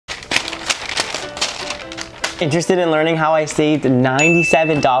Interested in learning how I saved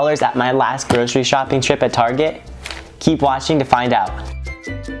 $97 at my last grocery shopping trip at Target? Keep watching to find out.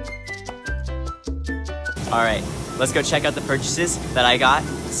 All right, let's go check out the purchases that I got.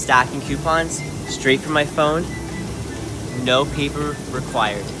 Stacking coupons straight from my phone. No paper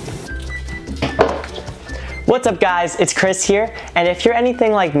required. What's up guys, it's Chris here, and if you're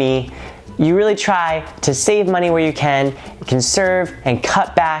anything like me, you really try to save money where you can, conserve and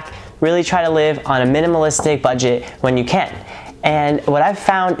cut back, really try to live on a minimalistic budget when you can. And what I've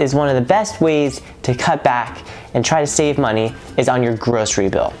found is one of the best ways to cut back and try to save money is on your grocery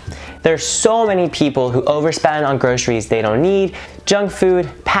bill. There's so many people who overspend on groceries they don't need, junk food,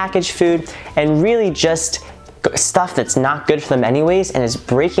 packaged food, and really just stuff that's not good for them anyways and is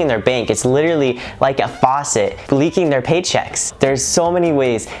breaking their bank. It's literally like a faucet leaking their paychecks. There's so many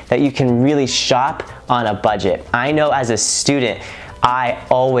ways that you can really shop on a budget. I know as a student, I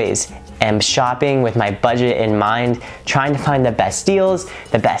always am shopping with my budget in mind, trying to find the best deals,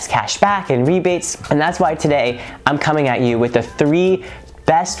 the best cash back and rebates. And that's why today I'm coming at you with the 3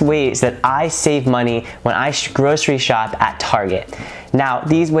 best ways that I save money when I grocery shop at Target. Now,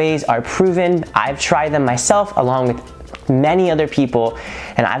 these ways are proven. I've tried them myself along with many other people,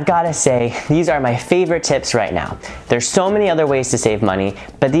 and I've got to say, these are my favorite tips right now. There's so many other ways to save money,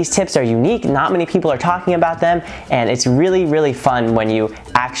 but these tips are unique. Not many people are talking about them, and it's really, really fun when you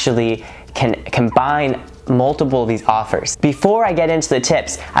actually can combine multiple of these offers. Before I get into the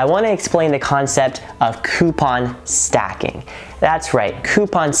tips, I want to explain the concept of coupon stacking. That's right,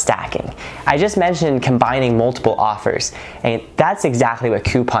 coupon stacking. I just mentioned combining multiple offers, and that's exactly what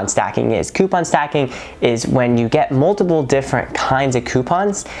coupon stacking is. Coupon stacking is when you get multiple different kinds of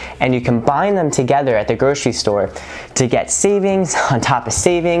coupons and you combine them together at the grocery store to get savings on top of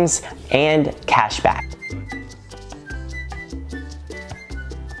savings and cash back.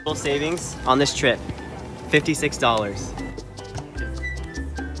 Total savings on this trip, $56.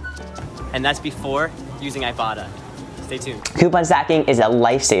 And that's before using Ibotta. Stay tuned. Coupon stacking is a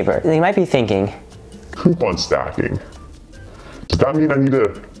lifesaver. You might be thinking, coupon stacking? Does that mean I need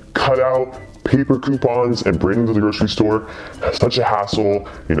to cut out paper coupons and bring them to the grocery store? That's such a hassle.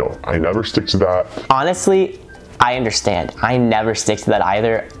 You know, I never stick to that. Honestly, I understand. I never stick to that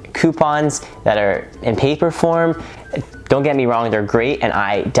either. Coupons that are in paper form, don't get me wrong, they're great, and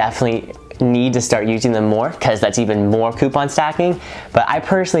I definitely need to start using them more because that's even more coupon stacking, but I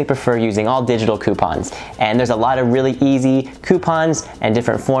personally prefer using all digital coupons, and there's a lot of really easy coupons and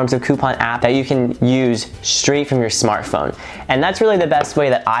different forms of coupon app that you can use straight from your smartphone. And that's really the best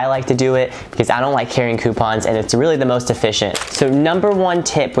way that I like to do it because I don't like carrying coupons, and it's really the most efficient. So #1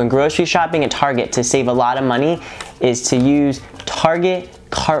 tip when grocery shopping at Target to save a lot of money is to use Target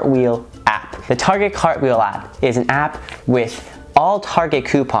Cartwheel app. The Target Cartwheel app is an app with all Target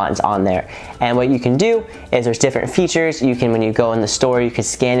coupons on there, and what you can do is there's different features. You can, when you go in the store, you can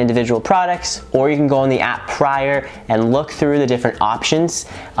scan individual products, or you can go in the app prior and look through the different options.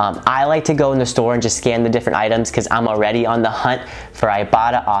 I like to go in the store and just scan the different items because I'm already on the hunt for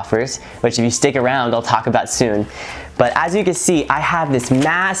Ibotta offers, which if you stick around I'll talk about soon. But as you can see, I have this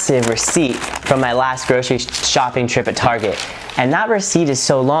massive receipt from my last grocery shopping trip at Target. And that receipt is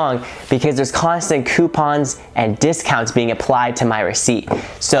so long because there's constant coupons and discounts being applied to my receipt.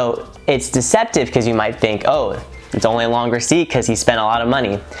 So it's deceptive because you might think, oh, it's only a long receipt because he spent a lot of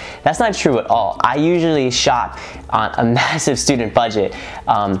money. That's not true at all. I usually shop on a massive student budget.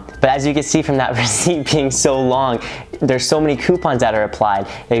 But as you can see from that receipt being so long, there's so many coupons that are applied,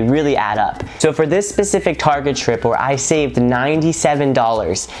 they really add up. So for this specific Target trip where I saved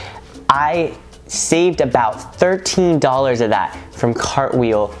 $97, I saved about $13 of that from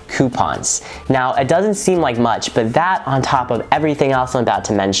Cartwheel coupons. Now, it doesn't seem like much, but that on top of everything else I'm about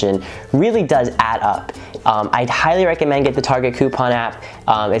to mention really does add up. I'd highly recommend get the Target coupon app.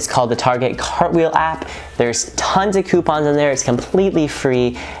 It's called the Target Cartwheel app. There's tons of coupons in there. It's completely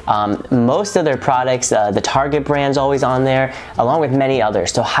free. Most of their products, the Target brand's always on there, along with many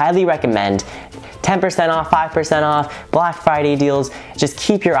others. So highly recommend. 10% off, 5% off, Black Friday deals. Just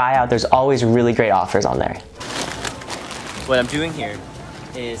keep your eye out. There's always really great offers on there. What I'm doing here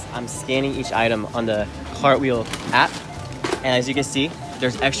is I'm scanning each item on the Cartwheel app, and as you can see,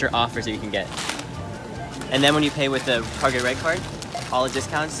 there's extra offers that you can get. And then when you pay with the Target REDcard, all the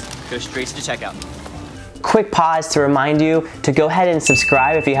discounts go straight to the checkout. Quick pause to remind you to go ahead and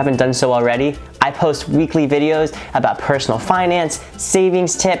subscribe if you haven't done so already. I post weekly videos about personal finance,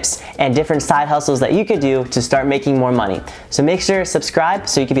 savings tips, and different side hustles that you could do to start making more money. So make sure to subscribe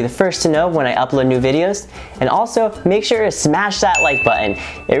so you can be the first to know when I upload new videos. And also make sure to smash that like button.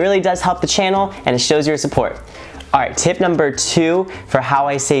 It really does help the channel and it shows your support. All right, tip number 2 for how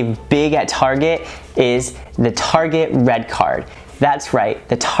I save big at Target is the Target REDcard. That's right,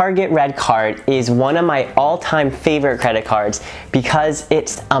 the Target REDcard is one of my all-time favorite credit cards because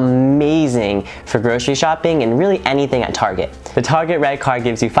it's amazing for grocery shopping and really anything at Target. The Target REDcard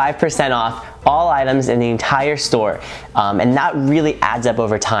gives you 5% off all items in the entire store, and that really adds up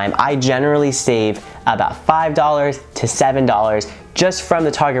over time. I generally save about $5 to $7 just from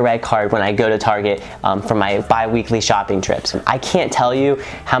the Target REDcard when I go to Target for my bi-weekly shopping trips. I can't tell you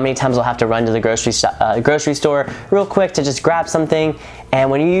how many times I'll have to run to the grocery store real quick to just grab something,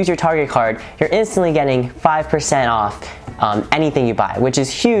 and when you use your Target card, you're instantly getting 5% off anything you buy, which is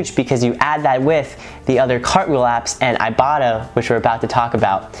huge because you add that with the other Cartwheel apps and Ibotta, which we're about to talk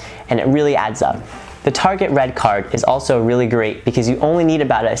about, and it really adds up. The Target REDcard is also really great because you only need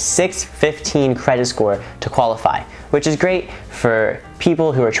about a 615 credit score to qualify, which is great for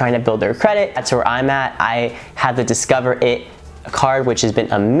people who are trying to build their credit. That's where I'm at. I have the Discover It card, which has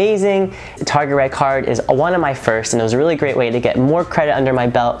been amazing. The Target REDcard is one of my first, and it was a really great way to get more credit under my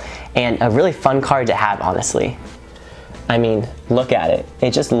belt and a really fun card to have, honestly. I mean, look at it.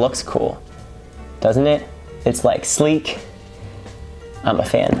 It just looks cool, doesn't it? It's like sleek. I'm a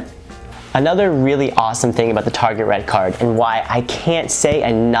fan. Another really awesome thing about the Target REDcard and why I can't say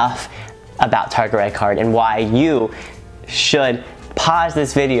enough about Target REDcard and why you should pause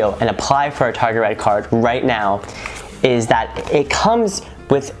this video and apply for a Target REDcard right now is that it comes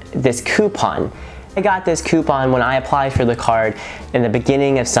with this coupon. I got this coupon when I applied for the card in the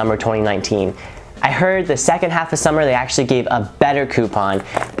beginning of summer 2019. I heard the second half of summer they actually gave a better coupon,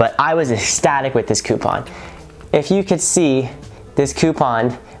 but I was ecstatic with this coupon. If you could see this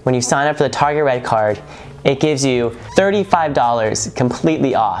coupon, when you sign up for the Target REDcard, it gives you $35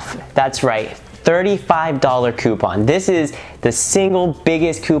 completely off. That's right, $35 coupon. This is the single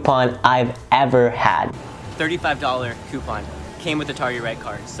biggest coupon I've ever had. $35 coupon came with the Target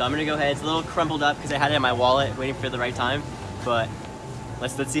REDcard. So I'm gonna go ahead, it's a little crumpled up because I had it in my wallet waiting for the right time, but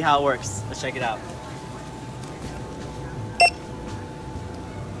let's see how it works. Let's check it out.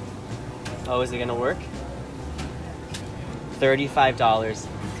 Oh, is it gonna work? $35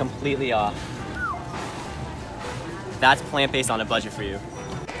 completely off. That's plant-based on a budget for you.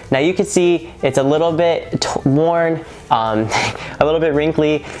 Now you can see it's a little bit worn, a little bit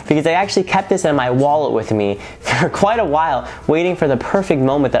wrinkly, because I actually kept this in my wallet with me for quite a while, waiting for the perfect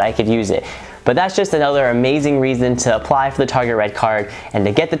moment that I could use it. But that's just another amazing reason to apply for the Target REDcard and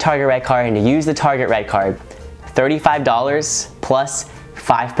to get the Target REDcard and to use the Target REDcard. $35 plus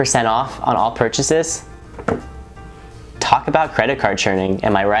 5% off on all purchases. Talk about credit card churning,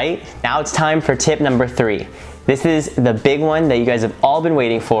 am I right? Now it's time for tip number 3. This is the big one that you guys have all been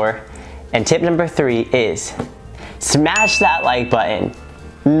waiting for. And tip number 3 is smash that like button.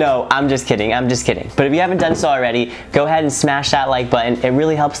 No, I'm just kidding, I'm just kidding. But if you haven't done so already, go ahead and smash that like button. It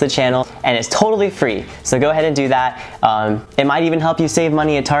really helps the channel and it's totally free. So go ahead and do that. It might even help you save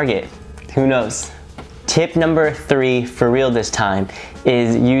money at Target. Who knows? Tip number 3, for real this time,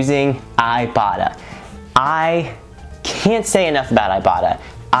 is using Ibotta. I can't say enough about Ibotta.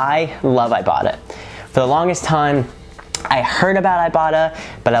 I love Ibotta. For the longest time, I heard about Ibotta,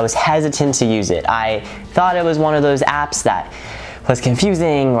 but I was hesitant to use it. I thought it was one of those apps that was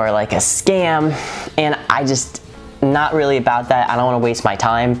confusing or like a scam, and I just, not really about that. I don't want to waste my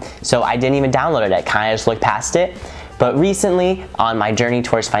time, so I didn't even download it. I kind of just looked past it. But recently, on my journey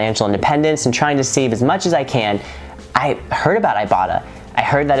towards financial independence and trying to save as much as I can, I heard about Ibotta. I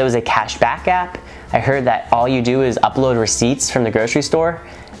heard that it was a cashback app. I heard that all you do is upload receipts from the grocery store,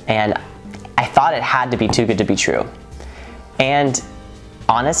 and I thought it had to be too good to be true. And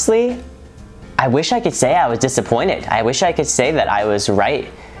honestly, I wish I could say I was disappointed. I wish I could say that I was right,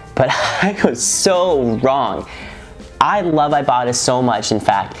 but I was so wrong. I love Ibotta so much, in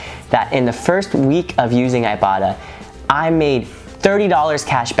fact, that in the first week of using Ibotta, I made $30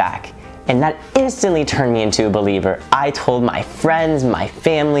 cash back. And that instantly turned me into a believer. I told my friends, my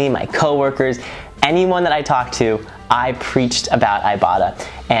family, my coworkers, anyone that I talked to, I preached about Ibotta.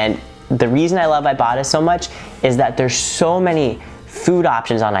 And the reason I love Ibotta so much is that there's so many food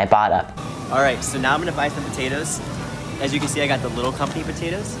options on Ibotta. All right, so now I'm gonna buy some potatoes. As you can see, I got the little company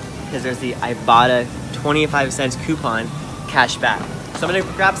potatoes because there's the Ibotta 25 cents coupon cash back. So I'm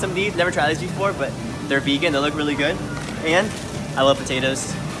gonna grab some of these. Never tried these before, but they're vegan, they look really good. And I love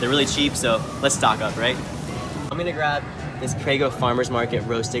potatoes. They're really cheap, so let's stock up, right? I'm gonna grab this Prego Farmers Market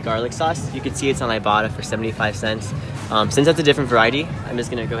roasted garlic sauce. You can see it's on Ibotta for 75 cents. Since that's a different variety, I'm just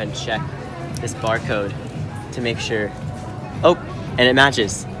gonna go ahead and check this barcode to make sure. Oh, and it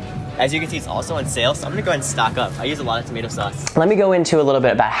matches. As you can see, it's also on sale, so I'm gonna go ahead and stock up. I use a lot of tomato sauce. Let me go into a little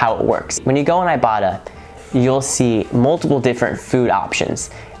bit about how it works. When you go on Ibotta, you'll see multiple different food options.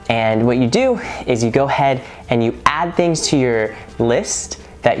 And what you do is you go ahead and you add things to your list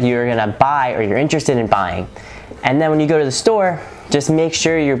that you're gonna buy or you're interested in buying. And then when you go to the store, just make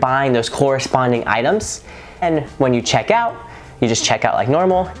sure you're buying those corresponding items. And when you check out, you just check out like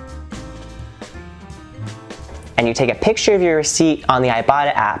normal. And you take a picture of your receipt on the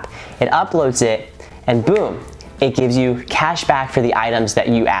Ibotta app, it uploads it, and boom, it gives you cash back for the items that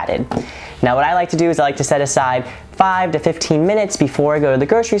you added. Now what I like to do is I like to set aside 5 to 15 minutes before I go to the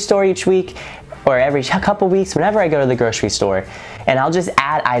grocery store each week, or every couple weeks, whenever I go to the grocery store. And I'll just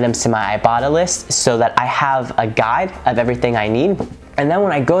add items to my Ibotta list so that I have a guide of everything I need. And then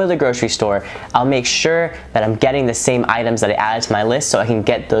when I go to the grocery store, I'll make sure that I'm getting the same items that I added to my list so I can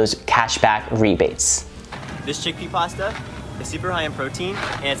get those cashback rebates. This chickpea pasta is super high in protein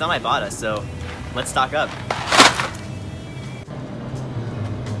and it's on Ibotta, so let's stock up.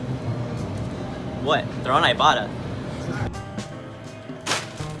 What? They're on Ibotta.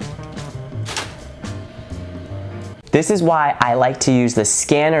 This is why I like to use the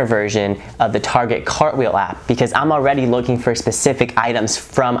scanner version of the Target Cartwheel app, because I'm already looking for specific items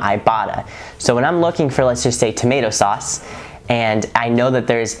from Ibotta. So when I'm looking for, let's just say, tomato sauce, and I know that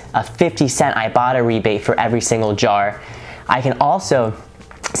there's a 50-cent Ibotta rebate for every single jar, I can also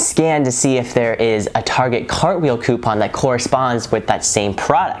scan to see if there is a Target Cartwheel coupon that corresponds with that same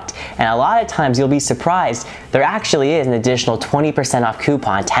product. And a lot of times you'll be surprised, there actually is an additional 20% off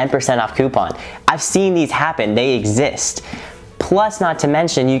coupon, 10% off coupon. I've seen these happen, they exist. Plus, not to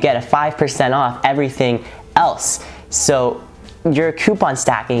mention, you get a 5% off everything else. So you're coupon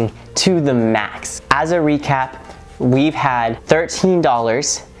stacking to the max. As a recap, we've had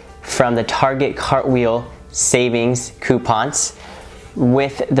 $13 from the Target Cartwheel savings coupons.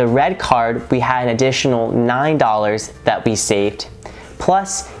 With the REDcard, we had an additional $9 that we saved.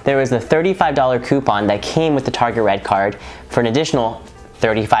 Plus, there was the $35 coupon that came with the Target REDcard for an additional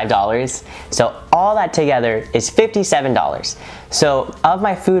 $35. So all that together is $57. So of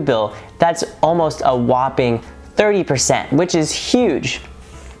my food bill, that's almost a whopping 30%, which is huge.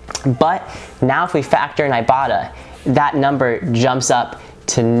 But now if we factor in Ibotta, that number jumps up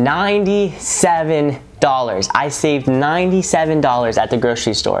to $97. I saved $97 at the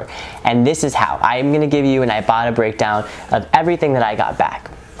grocery store. And this is how. I'm gonna give you an Ibotta breakdown of everything that I got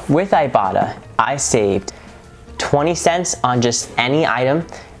back. With Ibotta, I saved 20 cents on just any item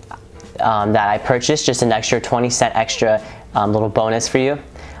that I purchased, just an extra 20-cent extra little bonus for you.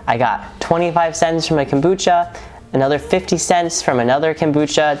 I got 25 cents from a kombucha, another 50 cents from another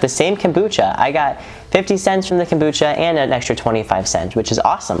kombucha, the same kombucha. I got 50 cents from the kombucha and an extra 25 cents, which is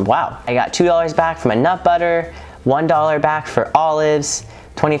awesome, wow. I got $2 back from a nut butter, $1 back for olives,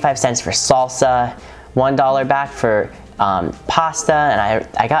 25 cents for salsa, $1 back for pasta, and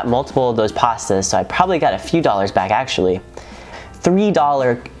I got multiple of those pastas, so I probably got a few dollars back actually.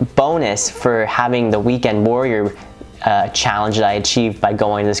 $3 bonus for having the Weekend Warrior challenge that I achieved by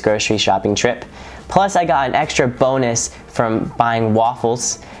going to this grocery shopping trip. Plus I got an extra bonus from buying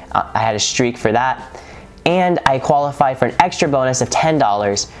waffles. I had a streak for that. And I qualified for an extra bonus of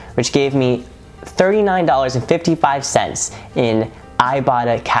 $10, which gave me $39.55 in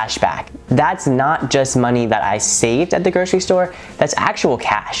Ibotta cashback. That's not just money that I saved at the grocery store, that's actual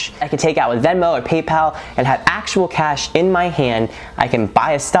cash. I can take out with Venmo or PayPal and have actual cash in my hand. I can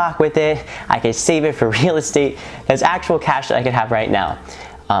buy a stock with it, I can save it for real estate. That's actual cash that I could have right now.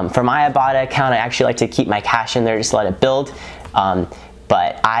 For my Ibotta account, I actually like to keep my cash in there, just let it build.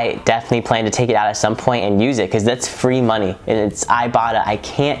 But I definitely plan to take it out at some point and use it because that's free money and it's Ibotta. I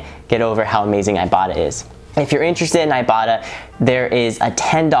can't get over how amazing Ibotta is. If you're interested in Ibotta, there is a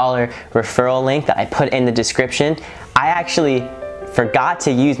 $10 referral link that I put in the description. I actually forgot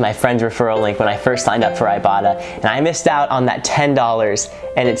to use my friend's referral link when I first signed up for Ibotta, and I missed out on that $10,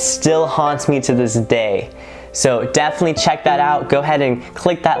 and it still haunts me to this day. So definitely check that out. Go ahead and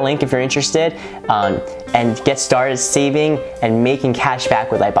click that link if you're interested and get started saving and making cash back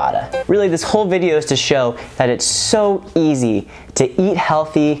with Ibotta. Really, this whole video is to show that it's so easy to eat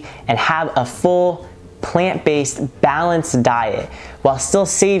healthy and have a full plant-based balanced diet while still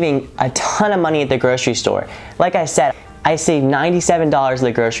saving a ton of money at the grocery store. Like I said, I saved $97 at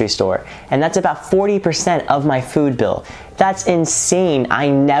the grocery store, and that's about 40% of my food bill. That's insane. I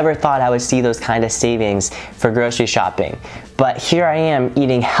never thought I would see those kind of savings for grocery shopping. But here I am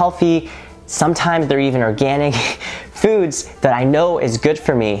eating healthy, sometimes they're even organic foods that I know is good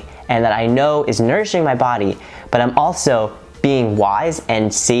for me and that I know is nourishing my body, but I'm also being wise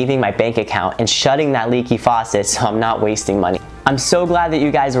and saving my bank account and shutting that leaky faucet so I'm not wasting money. I'm so glad that you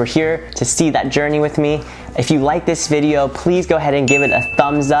guys were here to see that journey with me. If you like this video, please go ahead and give it a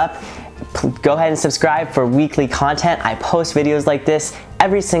thumbs up. Go ahead and subscribe for weekly content. I post videos like this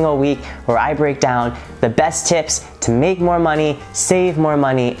every single week where I break down the best tips to make more money, save more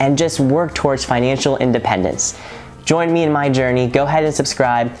money, and just work towards financial independence. Join me in my journey. Go ahead and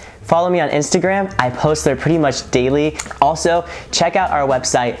subscribe. Follow me on Instagram. I post there pretty much daily. Also, check out our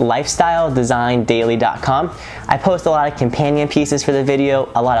website, lifestyledesigndaily.com. I post a lot of companion pieces for the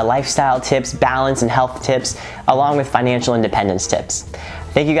video, a lot of lifestyle tips, balance and health tips, along with financial independence tips.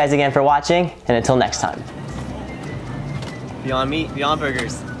 Thank you guys again for watching, and until next time. Beyond Meat, Beyond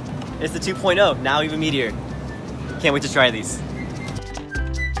Burgers. It's the 2.0, now even meatier. Can't wait to try these.